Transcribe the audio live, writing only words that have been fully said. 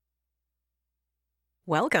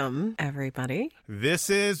Welcome, everybody. This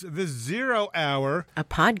is The Zero Hour, a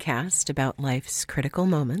podcast about life's critical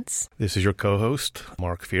moments. This is your co-host,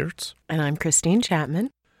 Mark Fiertz. And I'm Christine Chapman.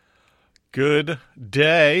 Good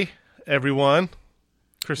day, everyone.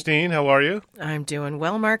 Christine, how are you? I'm doing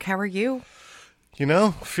well, Mark. How are you? You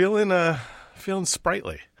know, feeling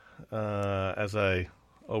sprightly, as I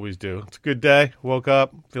always do. It's a good day. Woke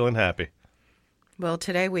up feeling happy. Well,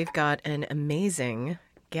 today we've got an amazing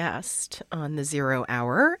guest on the Zero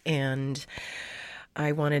Hour, and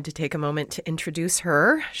I wanted to take a moment to introduce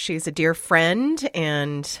her. She's a dear friend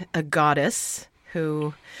and a goddess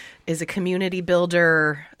who is a community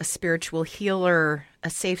builder, a spiritual healer, a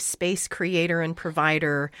safe space creator and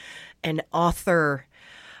provider, an author,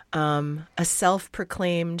 a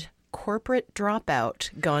self-proclaimed corporate dropout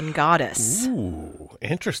gone goddess. Ooh,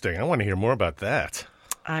 interesting. I want to hear more about that.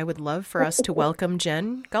 I would love for us to welcome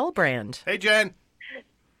Jen Gullbrand. Hey, Jen.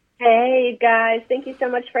 Hey, guys. Thank you so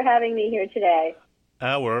much for having me here today.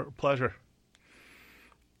 Our pleasure.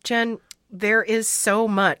 Jen, there is so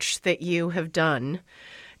much that you have done,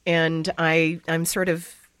 and I'm sort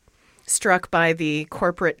of struck by the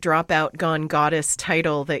corporate dropout gone goddess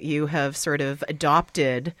title that you have sort of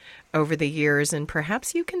adopted over the years, and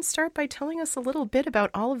perhaps you can start by telling us a little bit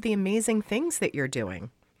about all of the amazing things that you're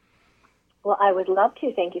doing. Well, I would love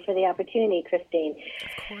to. Thank you for the opportunity, Christine.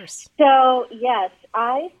 Of course. So, yes,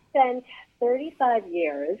 I spent 35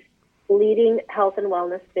 years leading health and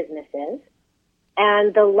wellness businesses.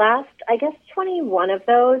 And the last, 21 of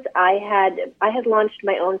those, I had launched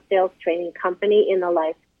my own sales training company in the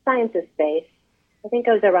life sciences space. I think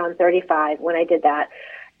I was around 35 when I did that.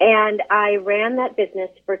 And I ran that business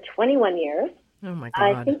for 21 years. Oh, my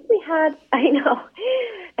God. I think we had, I know,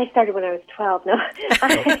 I started when I was 12. No.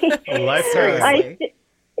 Seriously.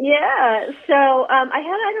 Yeah. So I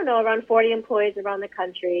had, around 40 employees around the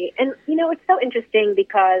country. And, it's so interesting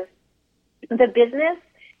because the business,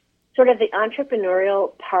 sort of the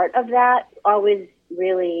entrepreneurial part of that always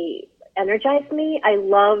really energized me. I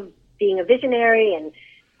love being a visionary and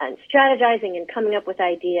strategizing and coming up with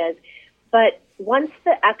ideas. But once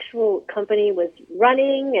the actual company was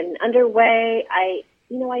running and underway, I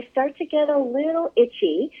start to get a little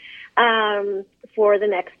itchy for the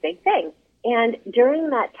next big thing. And during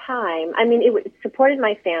that time, it supported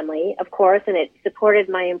my family, of course, and it supported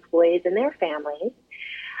my employees and their families.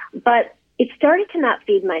 But it started to not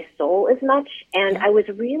feed my soul as much, and I was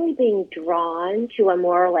really being drawn to a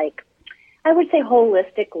more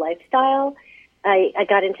holistic lifestyle. I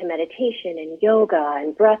got into meditation and yoga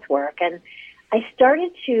and breath work, and I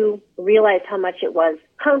started to realize how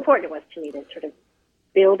important it was to me to sort of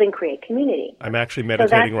build and create community. I'm actually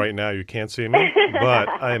meditating right now. You can't see me, but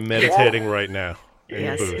I'm meditating right now.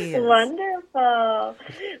 Yes, he is. Wonderful.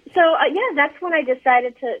 So, that's when I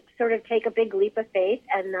decided to sort of take a big leap of faith.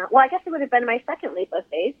 And, I guess it would have been my second leap of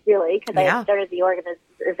faith, really, because I had started the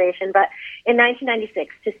organization. But in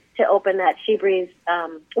 1996, to open that She Breathes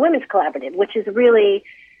Women's Collaborative, which is really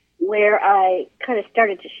where I kind of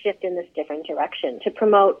started to shift in this different direction to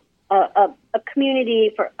promote a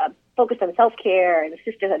community focused on self-care and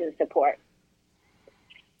sisterhood and support.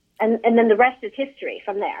 And then the rest is history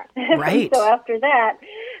from there. Right. So after that,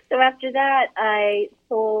 I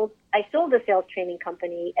sold the sales training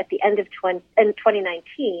company at the end of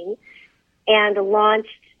 2019 and launched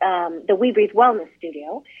the We Breathe Wellness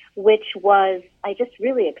Studio, which was, I just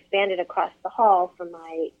really expanded across the hall from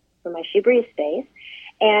my She Breathe space.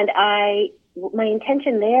 And my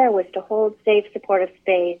intention there was to hold safe, supportive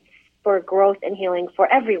space for growth and healing for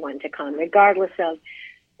everyone to come, regardless of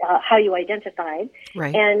how you identified.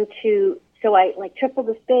 Right. And so I tripled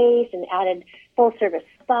the space and added full service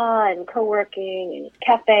spa and co-working and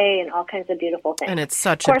cafe and all kinds of beautiful things. And it's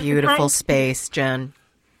such a beautiful space, Jen.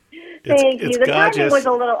 Thank you. The gorgeous. timing was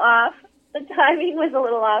a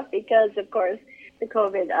little off. Because, of course, the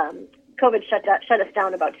COVID shut us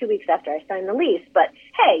down about 2 weeks after I signed the lease. But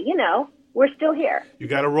hey, we're still here. You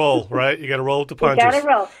got to roll, right? You got to roll with the punches. You got to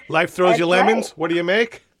roll. Life throws you lemons. Right. What do you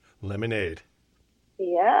make? Lemonade.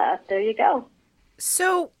 Yeah, there you go.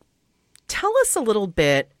 So tell us a little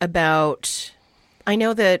bit about, I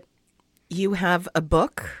know that you have a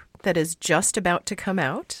book that is just about to come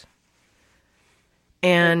out.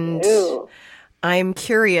 And I'm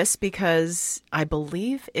curious because I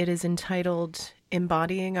believe it is entitled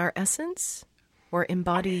Embodying Our Essence or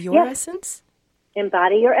Embody Your Essence.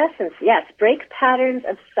 Embody Your Essence. Yes. Break patterns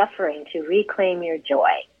of suffering to reclaim your joy.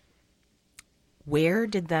 Where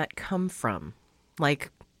did that come from?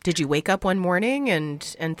 Like, did you wake up one morning and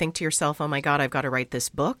think to yourself, oh, my God, I've got to write this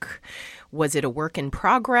book? Was it a work in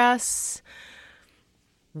progress?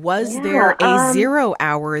 Was Yeah, there a 0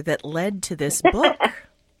 hour that led to this book?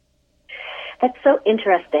 That's so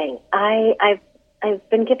interesting. I've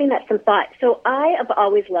been giving that some thought. So I have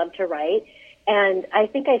always loved to write, and I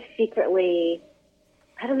think I secretly,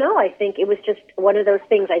 I don't know, I think it was just one of those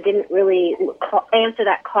things. I didn't really answer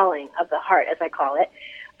that calling of the heart, as I call it,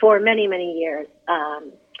 for many, many years.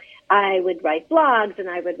 I would write blogs, and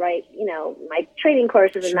I would write, my training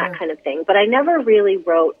courses and that kind of thing. But I never really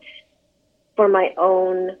wrote for my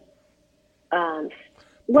own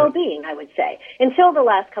well-being, I would say, until the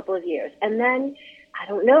last couple of years. And then, I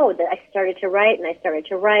don't know, that I started to write, and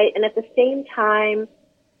And at the same time,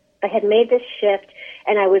 I had made this shift,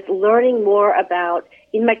 and I was learning more about,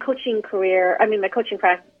 in my coaching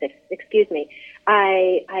practice,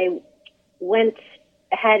 I went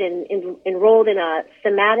ahead and enrolled in a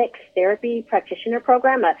somatic therapy practitioner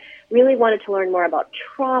program. I really wanted to learn more about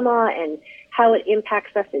trauma and how it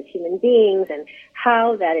impacts us as human beings and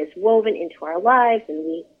how that is woven into our lives.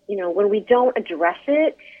 And when we don't address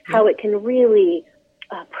it, how it can really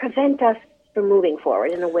prevent us from moving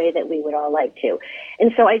forward in the way that we would all like to.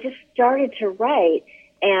 And so I just started to write,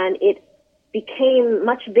 and it became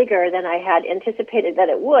much bigger than I had anticipated that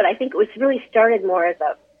it would. I think it was really started more as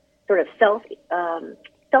a sort of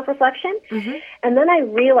self-reflection. Mm-hmm. And then I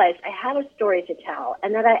realized I had a story to tell,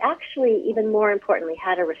 and that I actually, even more importantly,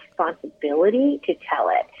 had a responsibility to tell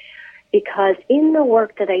it. Because in the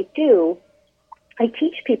work that I do, I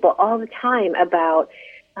teach people all the time about,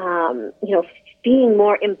 being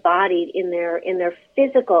more embodied in their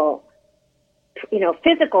physical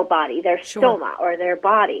body, their soma or their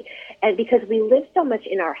body. And because we live so much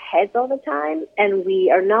in our heads all the time, and we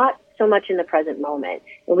are not so much in the present moment,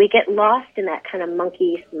 and we get lost in that kind of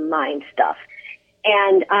monkey mind stuff.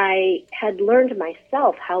 And I had learned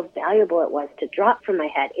myself how valuable it was to drop from my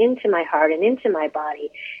head into my heart and into my body,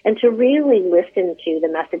 and to really listen to the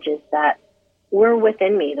messages that were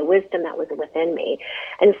within me, the wisdom that was within me.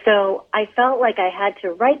 And so I felt like I had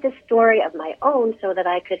to write this story of my own so that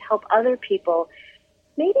I could help other people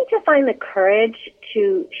maybe to find the courage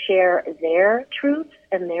to share their truths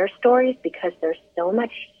and their stories, because there's so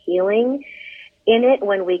much healing in it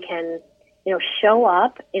when we can, show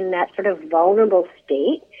up in that sort of vulnerable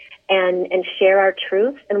state and share our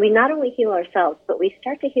truths. And we not only heal ourselves, but we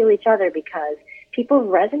start to heal each other, because people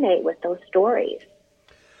resonate with those stories.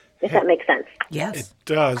 If that makes sense. Yes. It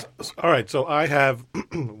does. All right. So I have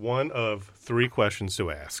one of 3 questions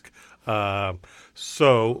to ask.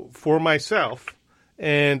 So for myself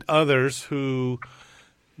and others who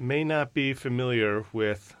may not be familiar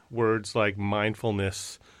with words like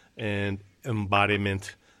mindfulness and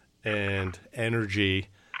embodiment and energy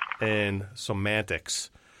and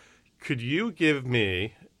semantics, could you give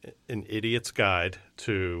me an idiot's guide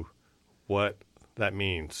to what that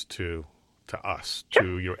means to us,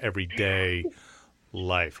 to your everyday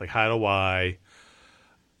life? Like, how do I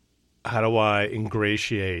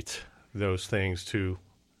ingratiate those things to,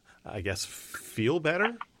 I guess, feel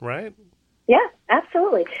better, right? Yeah,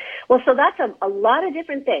 absolutely. Well, so that's a lot of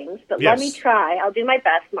different things, but Yes. Let me try. I'll do my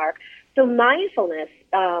best, Mark. So mindfulness,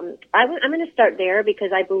 I'm going to start there,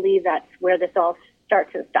 because I believe that's where this all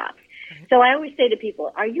starts and stops. So I always say to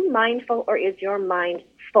people, are you mindful, or is your mind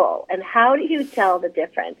full? And how do you tell the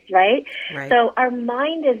difference, right? So our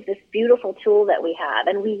mind is this beautiful tool that we have,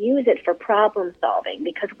 and we use it for problem solving,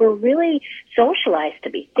 because we're really socialized to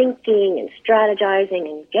be thinking and strategizing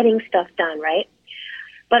and getting stuff done, right?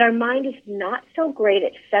 But our mind is not so great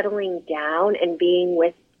at settling down and being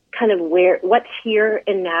with kind of what's here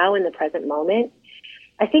and now in the present moment.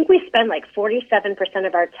 I think we spend like 47%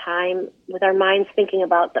 of our time with our minds thinking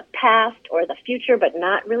about the past or the future, but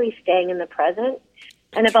not really staying in the present.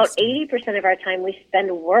 And about 80% of our time we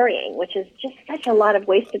spend worrying, which is just such a lot of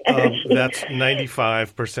wasted energy. That's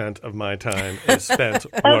 95% of my time is spent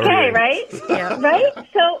worrying. Okay, right? Yeah. Right?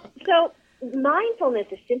 So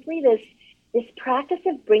mindfulness is simply this practice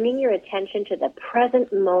of bringing your attention to the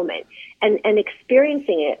present moment and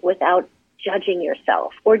experiencing it without judging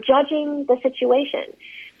yourself or judging the situation.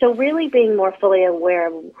 So really being more fully aware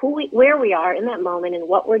of where we are in that moment and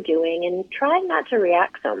what we're doing, and trying not to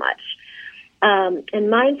react so much. And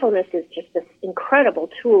mindfulness is just this incredible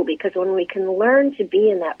tool, because when we can learn to be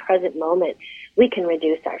in that present moment, we can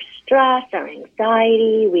reduce our stress, our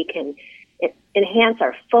anxiety, we can enhance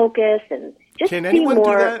our focus, and just Can be anyone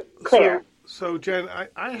more do that? clear. So Jen,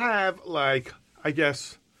 I have, like, I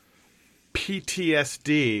guess,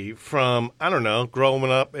 PTSD from, I don't know, growing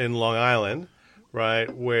up in Long Island, right,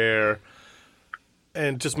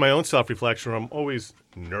 and just my own self-reflection, I'm always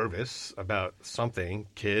nervous about something: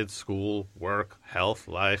 kids, school, work, health,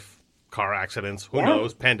 life, car accidents, who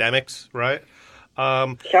knows, pandemics, right?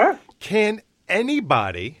 Sure. Can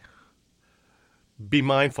anybody be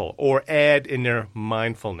mindful or add in their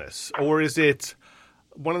mindfulness? Or is it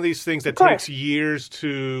one of these things that takes years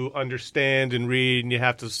to understand and read, and you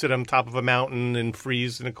have to sit on top of a mountain and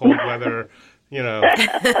freeze in the cold weather?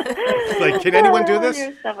 Like, can anyone do this?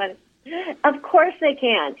 You're so funny. Of course they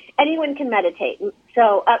can. Anyone can meditate.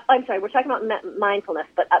 So, I'm sorry, we're talking about mindfulness,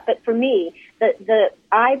 but for me,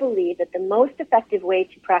 I believe that the most effective way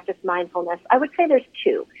to practice mindfulness, I would say there's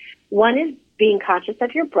two. One is being conscious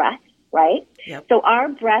of your breath, right? Yep. So our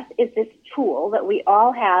breath is this tool that we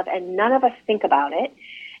all have, and none of us think about it.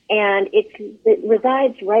 And it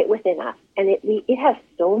resides right within us, and it has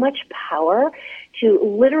so much power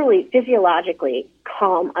to literally physiologically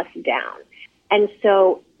calm us down. And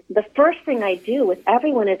so the first thing I do with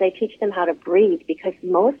everyone is I teach them how to breathe, because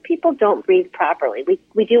most people don't breathe properly.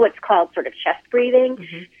 We do what's called sort of chest breathing,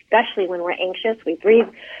 especially when we're anxious. We breathe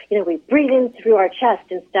in through our chest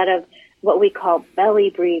instead of what we call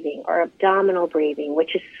belly breathing or abdominal breathing,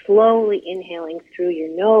 which is slowly inhaling through your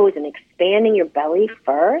nose and expanding your belly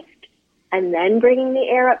first, and then bringing the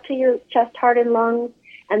air up to your chest, heart, and lungs,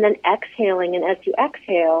 and then exhaling. And as you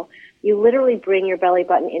exhale, you literally bring your belly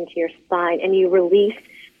button into your spine, and you release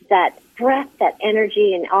that breath, that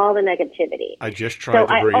energy, and all the negativity. I just tried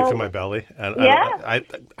to breathe through my belly, and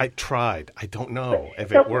I tried. I don't know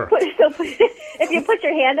if it worked. If you put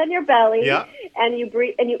your hand on your belly, and you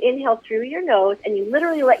breathe, and you inhale through your nose, and you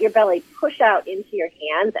literally let your belly push out into your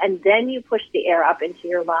hands, and then you push the air up into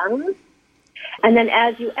your lungs, and then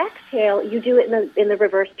as you exhale, you do it in the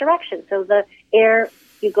reverse direction. So the air,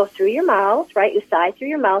 you go through your mouth, right? You sigh through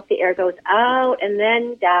your mouth, the air goes out and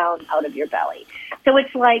then down out of your belly. So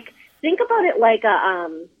it's like, think about it like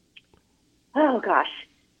I'm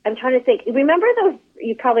trying to think. Remember those,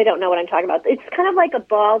 you probably don't know what I'm talking about. It's kind of like a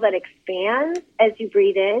ball that expands as you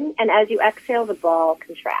breathe in, and as you exhale, the ball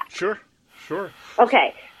contracts. Sure.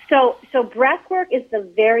 Okay. So breath work is the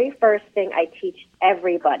very first thing I teach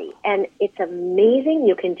everybody, and it's amazing.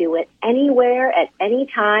 You can do it anywhere, at any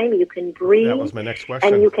time. You can breathe. That was my next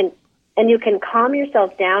question. And you can calm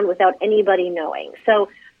yourself down without anybody knowing. So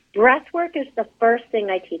breath work is the first thing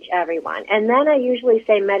I teach everyone. And then I usually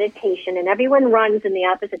say meditation, and everyone runs in the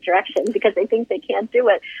opposite direction because they think they can't do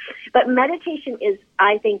it. But meditation is,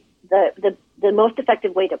 I think, the most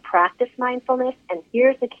effective way to practice mindfulness. And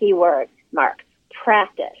here's the key word, Mark: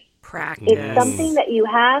 practice. It's something that you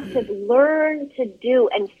have to learn to do,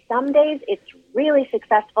 and some days it's really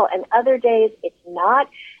successful, and other days it's not,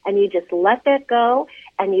 and you just let that go,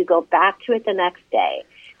 and you go back to it the next day.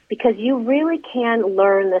 Because you really can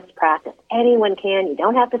learn this practice. Anyone can. You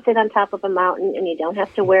don't have to sit on top of a mountain, and you don't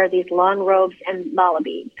have to wear these long robes and mala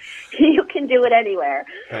beads. You can do it anywhere.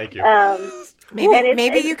 Thank you.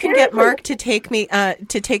 Maybe you can get Mark to take me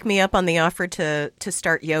up on the offer to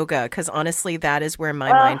start yoga, because honestly, that is where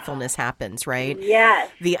my mindfulness happens, right?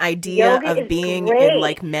 Yes. The idea yoga of being in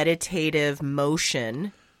like meditative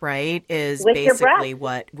motion, right, is with basically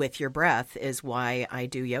with your breath is why I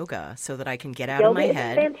do yoga, so that I can get out of my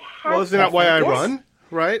head. Fantastic. Well, isn't that why I run,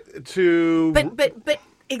 right? But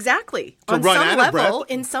exactly. On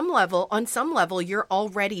some level, you're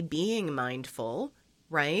already being mindful,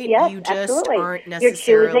 right? Yes, you just absolutely. aren't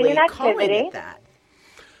necessarily calling it that.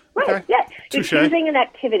 Right, Okay. yes. You're Touché. choosing an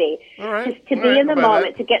activity to be in the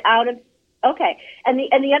moment, to get out of. Okay. And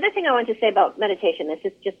the other thing I want to say about meditation, this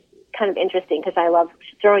is just kind of interesting because I love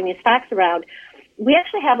throwing these facts around. We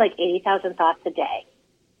actually have like 80,000 thoughts a day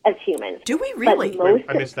as humans. Do we really?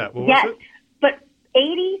 I missed that. What yes, was it? but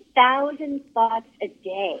 80,000 thoughts a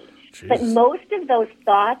day. Jeez. But most of those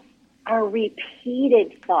thoughts are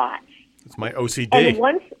repeated thoughts. It's my OCD. And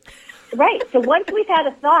once we've had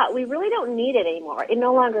a thought, we really don't need it anymore. It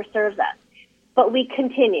no longer serves us. But we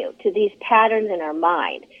continue to these patterns in our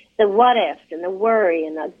mind, the what ifs and the worry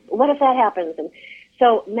and the what if that happens. And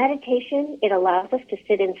so meditation, it allows us to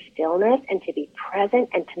sit in stillness and to be present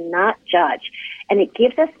and to not judge. And it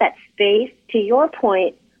gives us that space, to your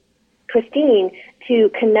point, Christine, to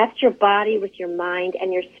connect your body with your mind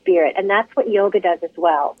and your spirit. And that's what yoga does as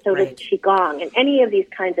well. So does Qigong and any of these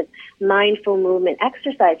kinds of mindful movement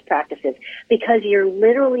exercise practices, because you're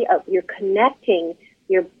literally, you're connecting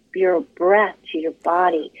your breath to your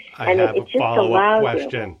body. I have a follow-up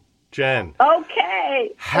question. Jen.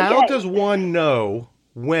 Okay. How does one know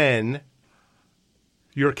when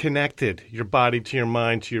you're connected, your body to your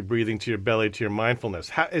mind, to your breathing, to your belly, to your mindfulness?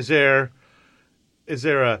 How, is there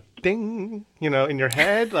a ding, in your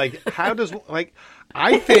head? Like, how does,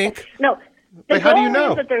 I think... No. How do you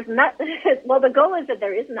know? Is that there's not, well, the goal is that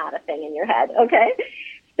there is not a thing in your head, okay?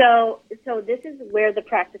 So this is where the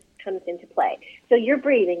practice comes into play. So you're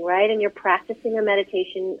breathing, right? And you're practicing a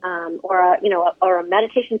meditation, or a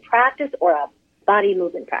meditation practice or a body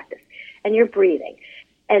movement practice. And you're breathing.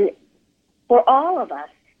 And for all of us,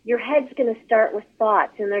 your head's going to start with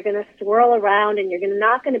thoughts, and they're going to swirl around, and you're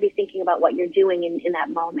not going to be thinking about what you're doing in that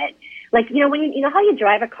moment. Like, when you know how you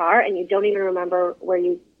drive a car and you don't even remember where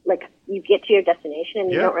you get to your destination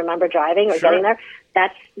and you don't remember driving or getting there?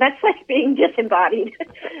 That's like being disembodied.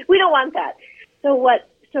 We don't want that. So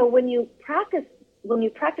when you practice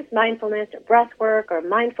mindfulness or breath work or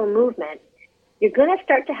mindful movement, you're going to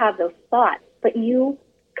start to have those thoughts, but you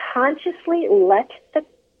consciously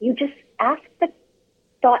you just ask the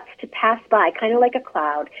thoughts to pass by, kind of like a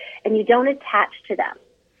cloud, and you don't attach to them.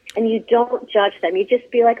 And you don't judge them. You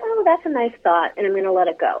just be like, oh, that's a nice thought, and I'm going to let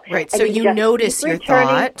it go. Right. And so you notice your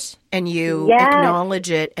thought, and you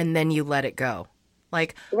acknowledge it, and then you let it go.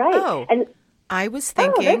 Like, I was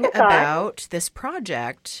thinking about this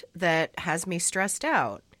project that has me stressed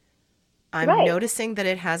out. I'm noticing that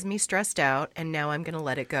it has me stressed out, and now I'm going to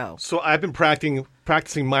let it go. So I've been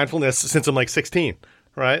practicing mindfulness since I'm like 16,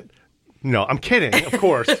 right? No, I'm kidding, of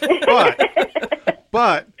course. But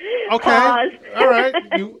okay, Pause. All right.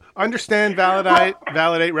 You understand,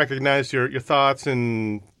 validate, recognize your thoughts,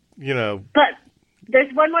 and But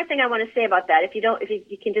there's one more thing I want to say about that. If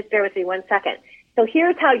you can just bear with me 1 second. So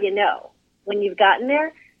here's how you know when you've gotten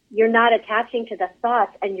there. You're not attaching to the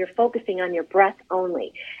thoughts, and you're focusing on your breath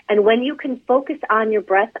only. And when you can focus on your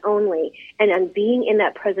breath only and on being in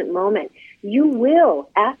that present moment, you will,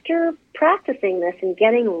 after practicing this and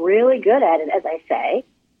getting really good at it, as I say,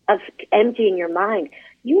 of emptying your mind,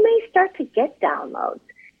 you may start to get downloads.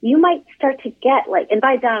 You might start to get and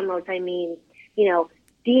by downloads I mean,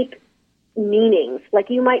 deep meanings. Like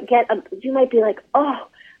you might be like, oh,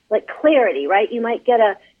 like clarity, right? You might get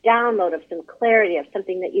a download of some clarity of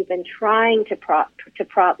something that you've been trying to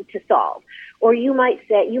solve. Or you might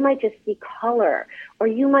just see color, or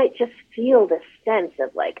you might just feel this sense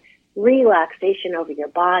of like relaxation over your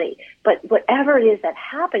body. But whatever it is that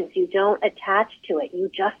happens, you don't attach to it. You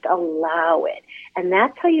just allow it. And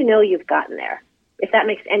that's how you know you've gotten there, if that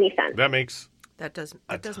makes any sense. That does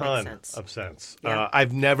make sense. Of sense. Yeah.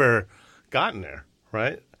 I've never gotten there,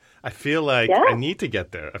 right? I feel like I need to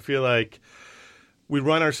get there. I feel like we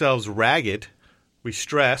run ourselves ragged. We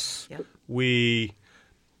stress. Yep. We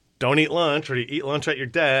don't eat lunch, or you eat lunch at your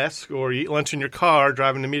desk, or you eat lunch in your car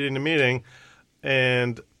driving to meeting to meeting,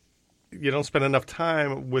 and you don't spend enough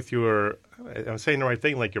time with I'm saying the right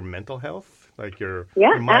thing, like your mental health, like your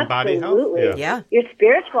mind-body health. Yeah. Your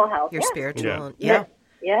spiritual health. Your spiritual, Yeah.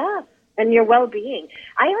 And your well-being.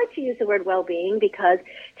 I like to use the word well-being because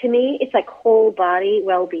to me it's like whole body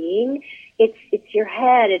well-being. It's your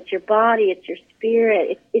head, it's your body, it's your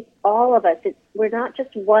spirit, it's all of us. We're not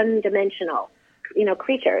just one-dimensional,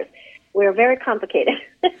 creatures. We're very complicated.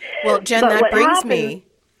 Well, Jen, that brings me.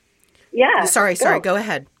 Yeah. Sorry. Go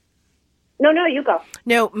ahead. No, you go.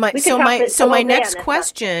 No, my next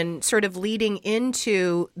question, sort of leading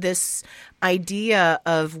into this idea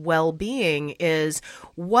of well-being, is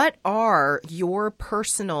what are your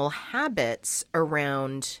personal habits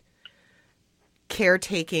around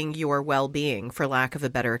caretaking your well-being, for lack of a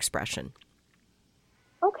better expression?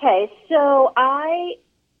 Okay, so I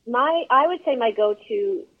would say my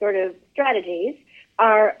go-to sort of strategies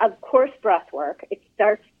are, of course, breath work. It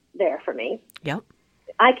starts there for me. Yep.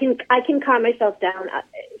 I can calm myself down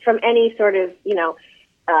from any sort of,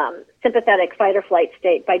 sympathetic fight or flight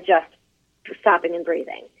state by just stopping and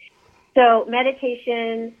breathing. So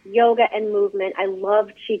meditation, yoga, and movement. I love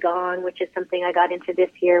Qigong, which is something I got into this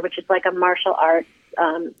year, which is like a martial arts,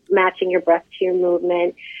 matching your breath to your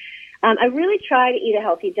movement. I really try to eat a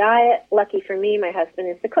healthy diet. Lucky for me, my husband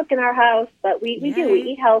is the cook in our house, but we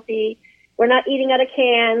eat healthy. We're not eating out of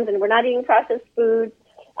cans, and we're not eating processed foods.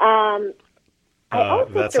 I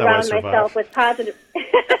also surround myself with positive.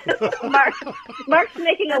 Mark's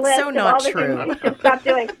making a list of all the things you should stop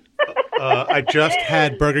doing. I just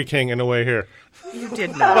had Burger King on the way here. You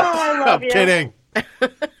did not. I love I'm kidding.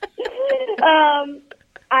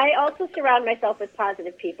 I also surround myself with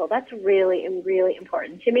positive people. That's really, really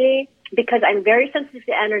important to me because I'm very sensitive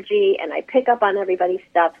to energy and I pick up on everybody's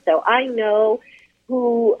stuff. So I know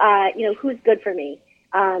who's good for me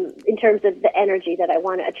in terms of the energy that I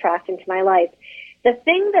want to attract into my life. The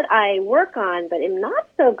thing that I work on but am not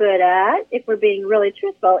so good at, if we're being really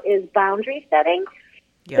truthful, is boundary setting.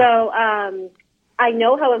 Yeah. So I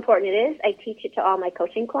know how important it is. I teach it to all my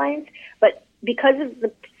coaching clients. But because of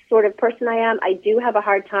the sort of person I am, I do have a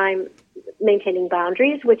hard time maintaining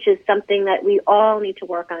boundaries, which is something that we all need to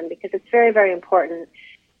work on because it's very, very important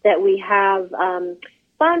that we have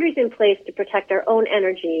boundaries in place to protect our own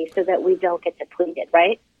energy so that we don't get depleted,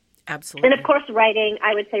 right? Absolutely. And of course, writing,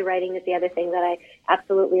 I would say writing is the other thing that I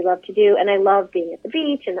absolutely love to do. And I love being at the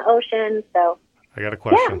beach and the ocean. So, I got a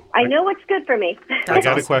question. yeah, I know what's good for me. I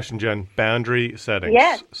got a question, Jen. Boundary settings.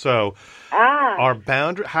 Yes. So, our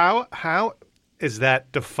boundary, how is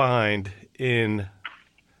that defined in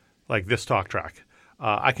like this talk track?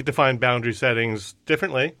 I could define boundary settings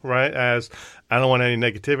differently, right? As I don't want any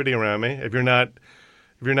negativity around me. If you're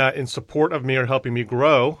not in support of me or helping me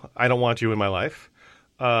grow, I don't want you in my life.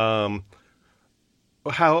 How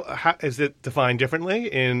is it defined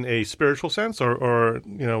differently in a spiritual sense or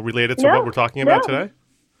related to what we're talking about today?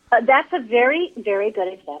 That's a very, very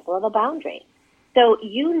good example of a boundary. So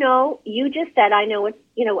you just said, I know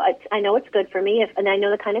it's good for me, and I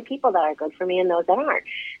know the kind of people that are good for me and those that aren't.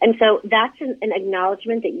 And so that's an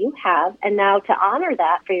acknowledgement that you have, and now to honor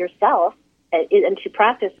that for yourself and to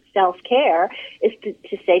practice self-care is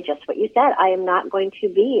to say just what you said. I am not going to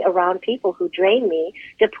be around people who drain me,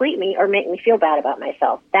 deplete me, or make me feel bad about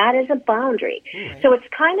myself. That is a boundary. Right. So it's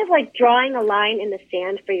kind of like drawing a line in the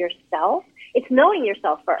sand for yourself. It's knowing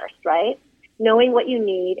yourself first, right? Knowing what you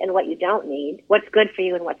need and what you don't need, what's good for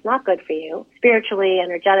you and what's not good for you, spiritually,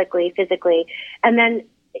 energetically, physically, and then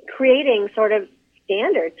creating sort of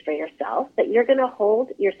standards for yourself that you're going to hold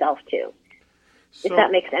yourself to. So if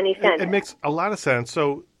that makes any sense. It makes a lot of sense.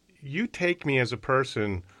 So you take me as a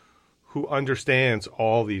person who understands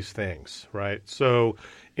all these things, right? So,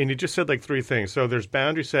 and you just said like three things. So there's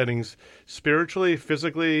boundary settings spiritually,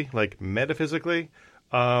 physically, like metaphysically,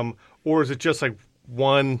 or is it just like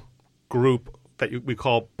one group that we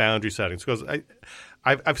call boundary settings? Because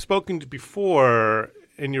I've spoken to before,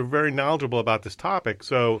 and you're very knowledgeable about this topic.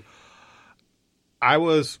 So I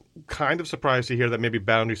was kind of surprised to hear that maybe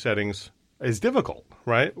boundary settings is difficult,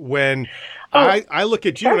 right? When I look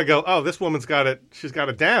at you and I go, oh, this woman's got it. She's got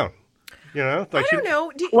it down. Like I don't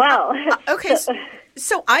know. Okay.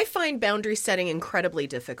 So I find boundary setting incredibly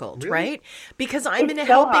difficult, really? Right? Because I'm in a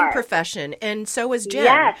helping profession, and so is Jen,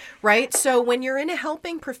 yes. Right? So when you're in a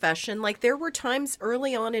helping profession, like there were times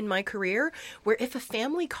early on in my career where if a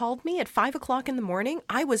family called me at 5:00 in the morning,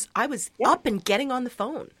 I was up and getting on the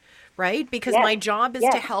phone. Right? Because my job is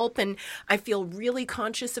to help, and I feel really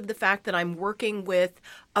conscious of the fact that I'm working with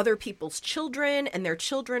other people's children, and their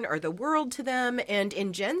children are the world to them. And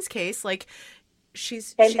in Jen's case, like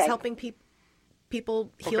she's helping people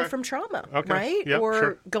heal from trauma, right? Yep,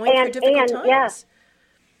 or going through difficult times. Yes,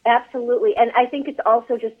 absolutely. And I think it's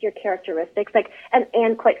also just your characteristics. Like,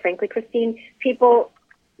 and quite frankly, Christine, people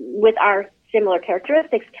with our similar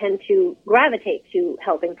characteristics tend to gravitate to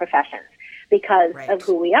helping professions. Because of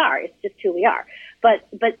who we are. It's just who we are. But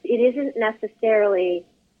it isn't necessarily,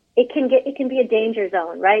 it can be a danger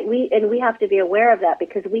zone, right? We have to be aware of that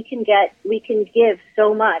because we can give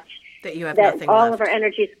so much that you have that nothing all left. of our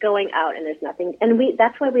energy is going out and there's nothing. And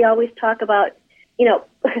that's why we always talk about,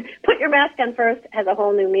 put your mask on first has a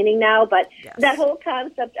whole new meaning now, but that whole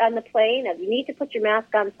concept on the plane of you need to put your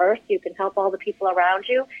mask on first so you can help all the people around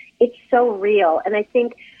you. It's so real. And I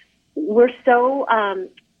think we're so,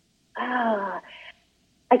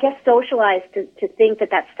 I guess socialized to think that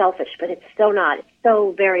that's selfish, but it's so not. It's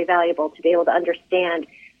so very valuable to be able to understand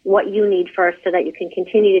what you need first so that you can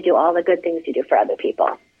continue to do all the good things you do for other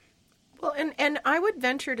people. Well, and I would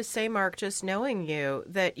venture to say, Mark, just knowing you,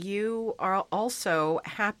 that you are also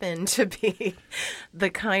happen to be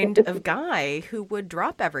the kind of guy who would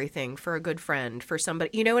drop everything for a good friend, for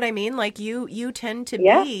somebody. You know what I mean? Like you tend to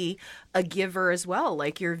be a giver as well.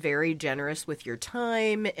 Like you're very generous with your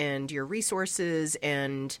time and your resources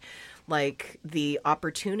and like the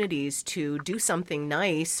opportunities to do something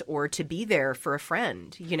nice or to be there for a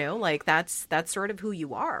friend. Like that's sort of who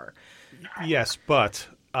you are. Yes, but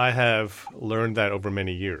I have learned that over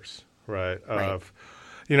many years, right?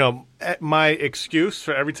 My excuse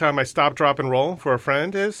for every time I stop, drop, and roll for a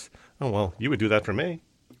friend is, oh, well, you would do that for me.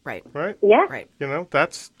 Right. Right? Yeah. Right.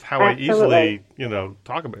 That's how I easily,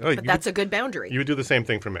 talk about it. But that's a good boundary. You would do the same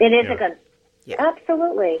thing for me. It is a good. Yeah.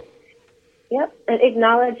 Absolutely. Yep. And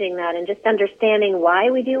acknowledging that and just understanding why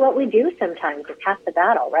we do what we do sometimes is half the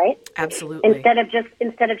battle, right? Absolutely. Instead of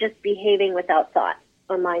just behaving without thought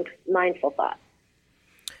or mindful thought.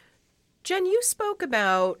 Jen, you've spoken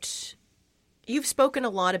a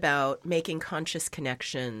lot about making conscious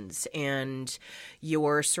connections and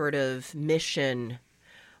your sort of mission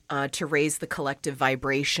to raise the collective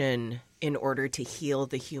vibration in order to heal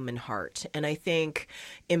the human heart. And I think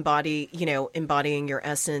embodying your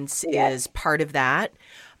essence is part of that.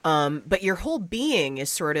 But your whole being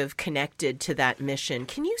is sort of connected to that mission.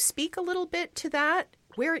 Can you speak a little bit to that?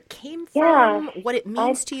 where it came Yeah, from, what it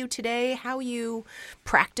means to you today, how you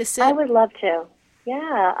practice it? I would love to.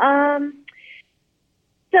 Yeah.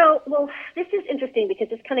 Well, this is interesting because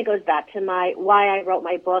this kind of goes back to why I wrote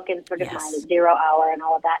my book and sort of my Yes. 0 hour and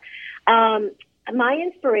all of that. My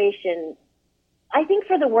inspiration, I think,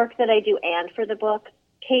 for the work that I do and for the book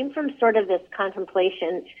came from sort of this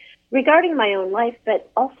contemplation regarding my own life, but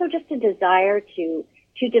also just a desire to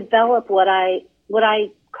develop what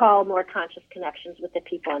I call more conscious connections with the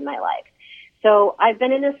people in my life. So I've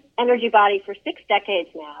been in this energy body for 6 decades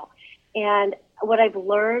now, and what I've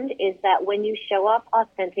learned is that when you show up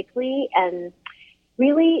authentically and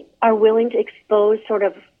really are willing to expose sort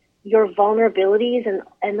of your vulnerabilities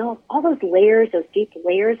and all those layers, those deep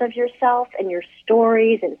layers of yourself and your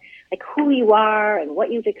stories and like who you are and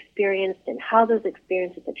what you've experienced and how those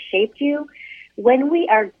experiences have shaped you, when we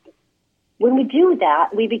do that,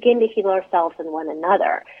 we begin to heal ourselves and one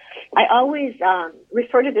another. I always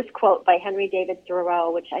refer to this quote by Henry David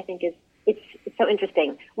Thoreau, which I think is it's so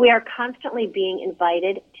interesting. We are constantly being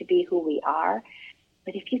invited to be who we are.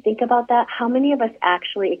 But if you think about that, how many of us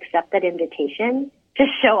actually accept that invitation to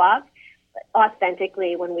show up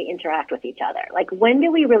authentically when we interact with each other? Like, when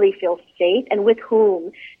do we really feel safe, and with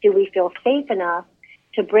whom do we feel safe enough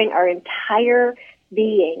to bring our entire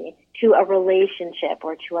being to a relationship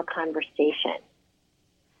or to a conversation?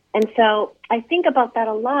 And so I think about that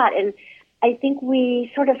a lot, and I think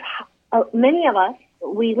we sort of, many of us,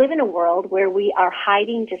 we live in a world where we are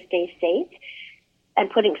hiding to stay safe, and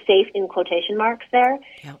putting safe in quotation marks there.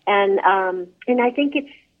 Yep. And I think it's,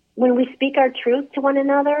 when we speak our truth to one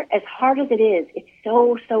another, as hard as it is, it's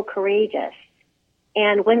so, so courageous.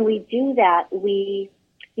 And when we do that,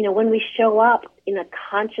 when we show up in a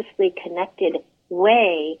consciously connected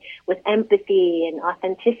way with empathy and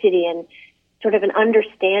authenticity and sort of an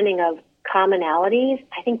understanding of commonalities,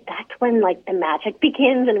 I think that's when like the magic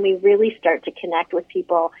begins, and we really start to connect with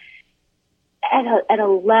people at a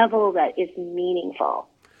level that is meaningful.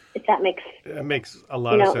 If that makes a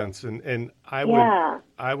lot of sense, and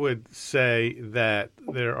I would say that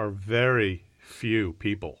there are very few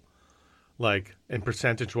people, like in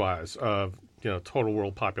percentage wise of total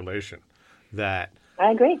world population, that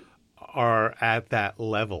I agree, are at that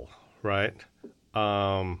level, right?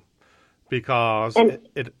 Because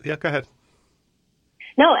yeah, go ahead.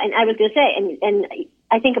 No, and I was going to say, and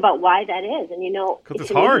I think about why that is, and because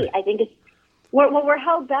it's hard. I think it's we're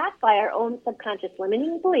held back by our own subconscious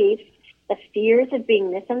limiting beliefs, the fears of being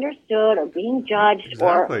misunderstood or being judged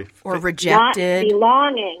or rejected, not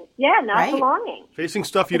belonging. Yeah, not right. belonging. Facing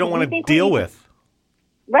stuff you don't want to deal with.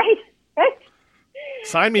 Right.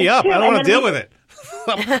 Sign me up. I don't want to deal with it.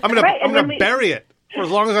 I'm going to bury it for as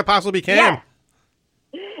long as I possibly can.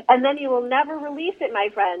 Yeah. And then you will never release it, my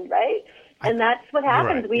friend, right? And that's what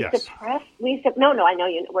happens. Right, yes. No, I know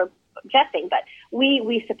we're jesting, but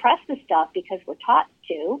we suppress the stuff because we're taught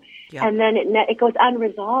to, and then it goes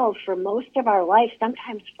unresolved for most of our life,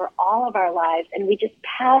 sometimes for all of our lives, and we just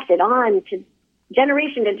pass it on to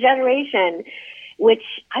generation, which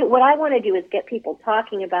what I want to do is get people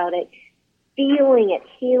talking about it, feeling it,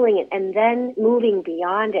 healing it, and then moving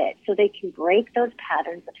beyond it so they can break those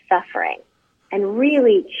patterns of suffering and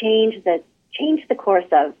really change the course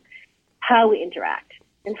of how we interact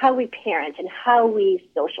and how we parent and how we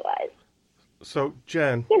socialize. So,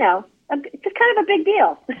 Jen, it's kind of a big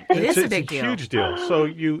deal. It's a big deal. Huge deal. So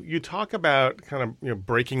you talk about kind of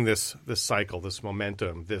breaking this cycle, this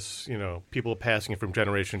momentum, this people passing it from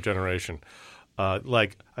generation to generation,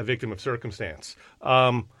 like a victim of circumstance.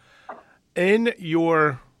 In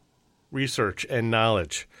your research and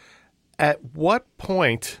knowledge, at what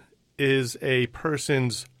point is a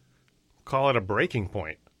person's, call it a breaking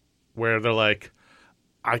point, where they're like,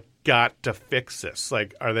 I got to fix this?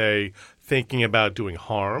 Like, are they thinking about doing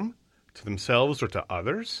harm to themselves or to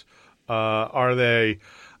others? Are they,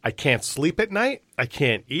 I can't sleep at night, I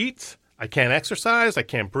can't eat, I can't exercise, I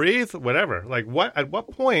can't breathe, whatever? Like, at what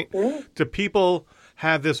point do people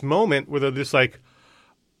have this moment where they're just like,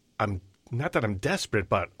 not that I'm desperate,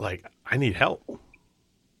 but like, I need help?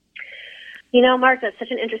 Mark, that's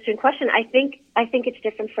such an interesting question. I think it's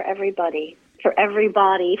different for everybody. We're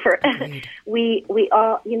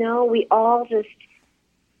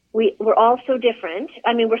all so different.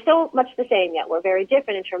 I mean, we're so much the same, yet we're very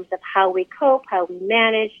different in terms of how we cope, how we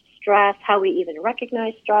manage stress, how we even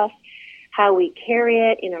recognize stress, how we carry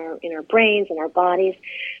it in our brains and our bodies.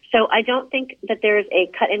 So I don't think that there's a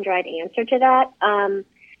cut and dried answer to that.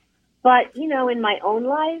 But in my own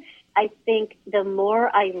life, I think the more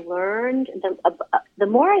I learned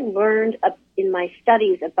in my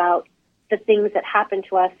studies about the things that happen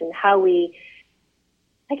to us and how we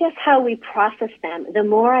I guess, how we process them, the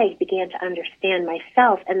more I began to understand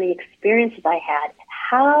myself and the experiences I had,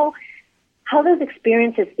 how those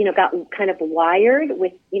experiences, got kind of wired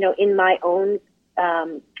with, in my own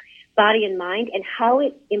body and mind, and how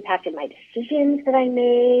it impacted my decisions that I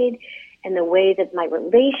made and the way that my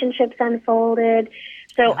relationships unfolded.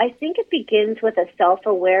 So I think it begins with a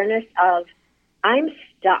self-awareness of, I'm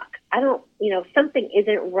stuck. I don't, something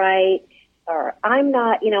isn't right, or I'm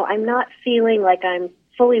not feeling like I'm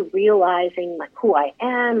fully realizing who I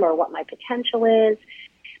am or what my potential is.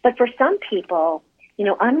 But for some people,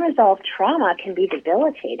 unresolved trauma can be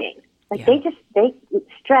debilitating. They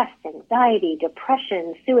stress, anxiety,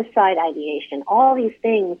 depression, suicide ideation, all these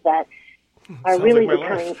things that are really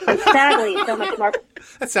becoming, sadly, so much more.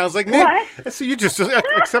 That sounds like me. What? So you just,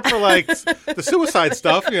 except for the suicide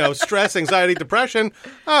stuff, stress, anxiety, depression.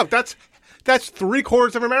 Oh, that's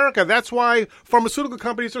 3/4 of America. That's why pharmaceutical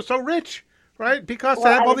companies are so rich, right? Because they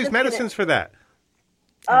have all these medicines for that.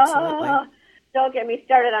 Absolutely. Don't get me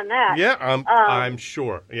started on that. Yeah, I'm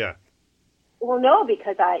sure. Yeah. Well, no,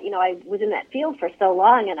 because I was in that field for so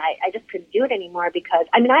long, and I just couldn't do it anymore because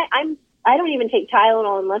I don't even take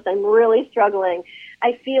Tylenol unless I'm really struggling.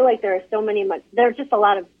 I feel like there's just a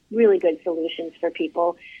lot of really good solutions for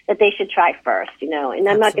people that they should try first, and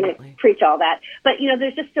I'm not going to preach all that, but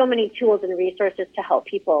there's just so many tools and resources to help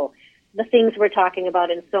people, the things we're talking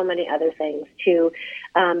about and so many other things, to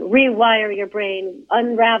rewire your brain,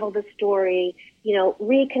 unravel the story,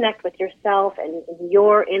 reconnect with yourself and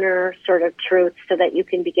your inner sort of truth so that you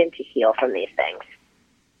can begin to heal from these things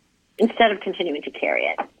instead of continuing to carry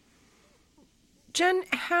it. Jen,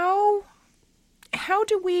 how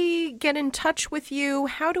do we get in touch with you?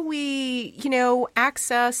 How do we,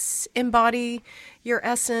 access, embody your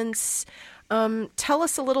essence? Tell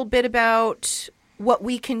us a little bit about what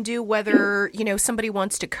we can do, whether, somebody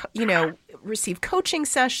wants to, receive coaching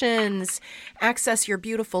sessions, access your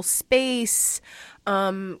beautiful space,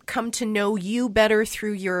 come to know you better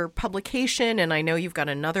through your publication. And I know you've got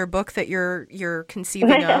another book that you're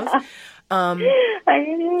conceiving of.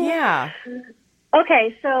 Yeah.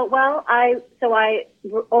 Okay, I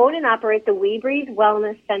own and operate the We Breathe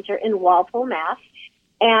Wellness Center in Walpole, Mass.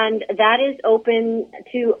 And that is open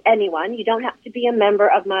to anyone. You don't have to be a member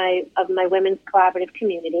of my women's collaborative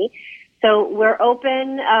community. So we're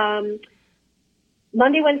open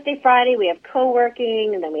Monday, Wednesday, Friday. We have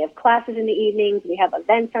co-working, and then we have classes in the evenings. We have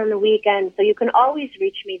events on the weekends. So you can always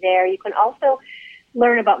reach me there. You can also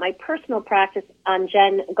learn about my personal practice on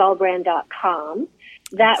JenGullbrand.com.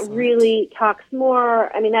 That Excellent. Really talks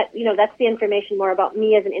more. That's the information more about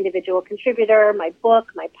me as an individual contributor, my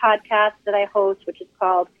book, my podcast that I host, which is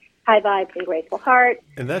called High Vibes and Graceful Heart.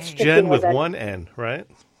 And that's Jen with one N, right?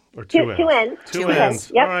 Or two N's? Two N's. Two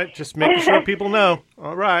N's. Yep. All right, just making sure people know.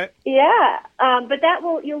 All right. Yeah, but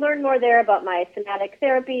you'll learn more there about my somatic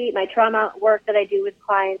therapy, my trauma work that I do with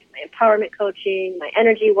clients, my empowerment coaching, my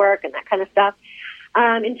energy work, and that kind of stuff.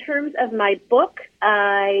 In terms of my book,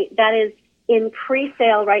 that is in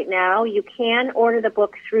pre-sale right now. You can order the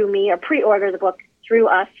book through me or pre-order the book through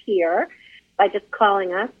us here by just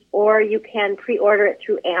calling us, or you can pre-order it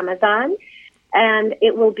through Amazon, and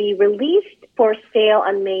it will be released for sale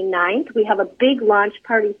on May 9th. We have a big launch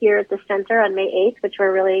party here at the center on May 8th, which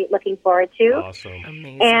we're really looking forward to. Awesome.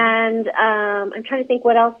 Amazing. And I'm trying to think,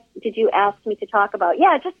 what else did you ask me to talk about?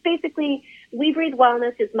 Yeah, just basically, We Breathe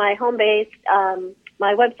Wellness is my home base.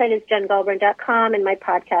 My website is JenGullbrand.com, and my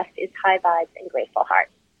podcast is High Vibes and Graceful Heart.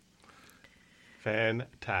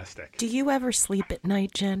 Fantastic. Do you ever sleep at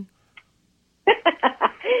night, Jen?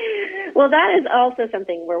 Well, that is also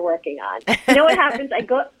something we're working on. You know what happens? I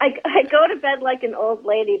go to bed like an old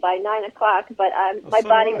lady by 9 o'clock, but my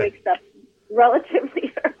body wakes up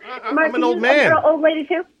relatively. I'm an old man. You're an old lady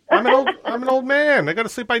too. I'm an old man. I got to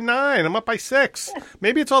sleep by 9. I'm up by 6.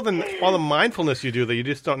 Maybe it's all the mindfulness you do that you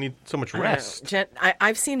just don't need so much rest. Jen,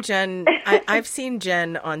 I've seen Jen. I've seen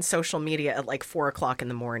Jen on social media at like 4 o'clock in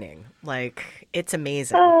the morning. Like, it's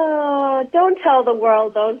amazing. Oh, don't tell the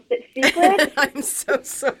world those secrets. I'm so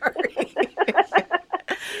sorry.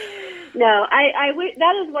 No,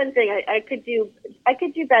 that is one thing I could do. I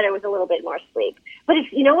could do better with a little bit more sleep. But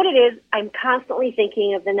you know what it is? I'm constantly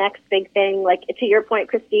thinking of the next big thing. Like, to your point,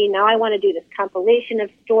 Christine, now I want to do this compilation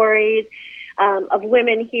of stories of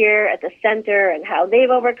women here at the center and how they've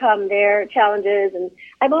overcome their challenges. And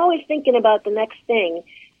I'm always thinking about the next thing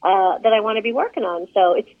that I want to be working on.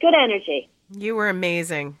 So it's good energy. You were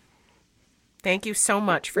amazing. Thank you so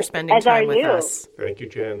much for spending time with us. Thank you,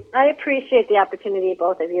 Jen. I appreciate the opportunity,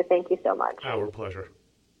 both of you. Thank you so much. Our pleasure.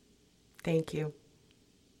 Thank you.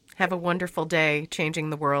 Have a wonderful day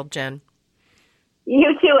changing the world, Jen.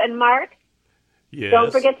 You too. And Mark? Yes.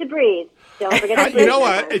 Don't forget to breathe. Don't forget to breathe. You know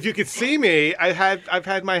what? If you could see me, I've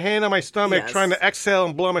had my hand on my stomach Yes. trying to exhale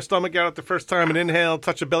and blow my stomach out the first time and inhale,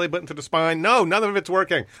 touch a belly button to the spine. No, none of it's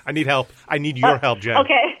working. I need help. I need your help, Jen.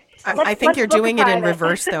 Okay. I think you're let's doing it in private.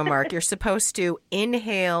 reverse, though, Mark. You're supposed to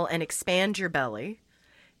inhale and expand your belly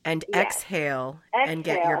and Yes. exhale and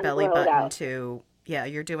get Exhale your and belly blow it button out. to,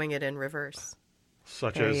 you're doing it in reverse.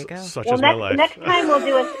 Such There as you go. such Well, as my life. next time we'll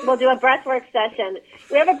do a breathwork session.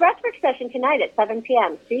 We have a breathwork session tonight at 7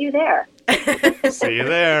 p.m. See you there. See you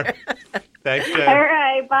there. Thanks, Jen. All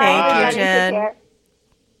right. Bye. Thank you, everybody. Take Jen. care.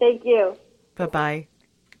 Thank you. Bye-bye.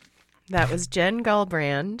 That was Jen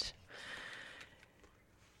Gullbrand.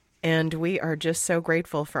 And we are just so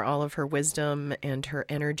grateful for all of her wisdom and her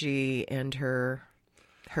energy and her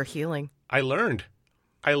healing. I learned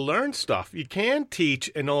stuff. You can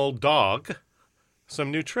teach an old dog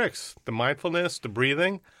some new tricks. The mindfulness, the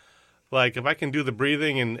breathing. Like, if I can do the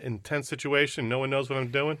breathing in intense situation, no one knows what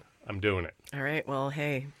I'm doing it. All right. Well,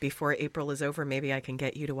 hey, before April is over, maybe I can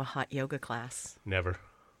get you to a hot yoga class. Never.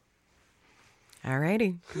 All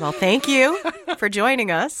righty. Well, thank you for joining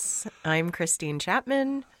us. I'm Christine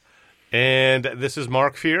Chapman. And this is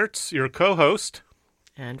Mark Fiertz, your co-host.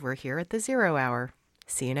 And we're here at the 0 Hour.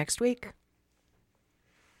 See you next week.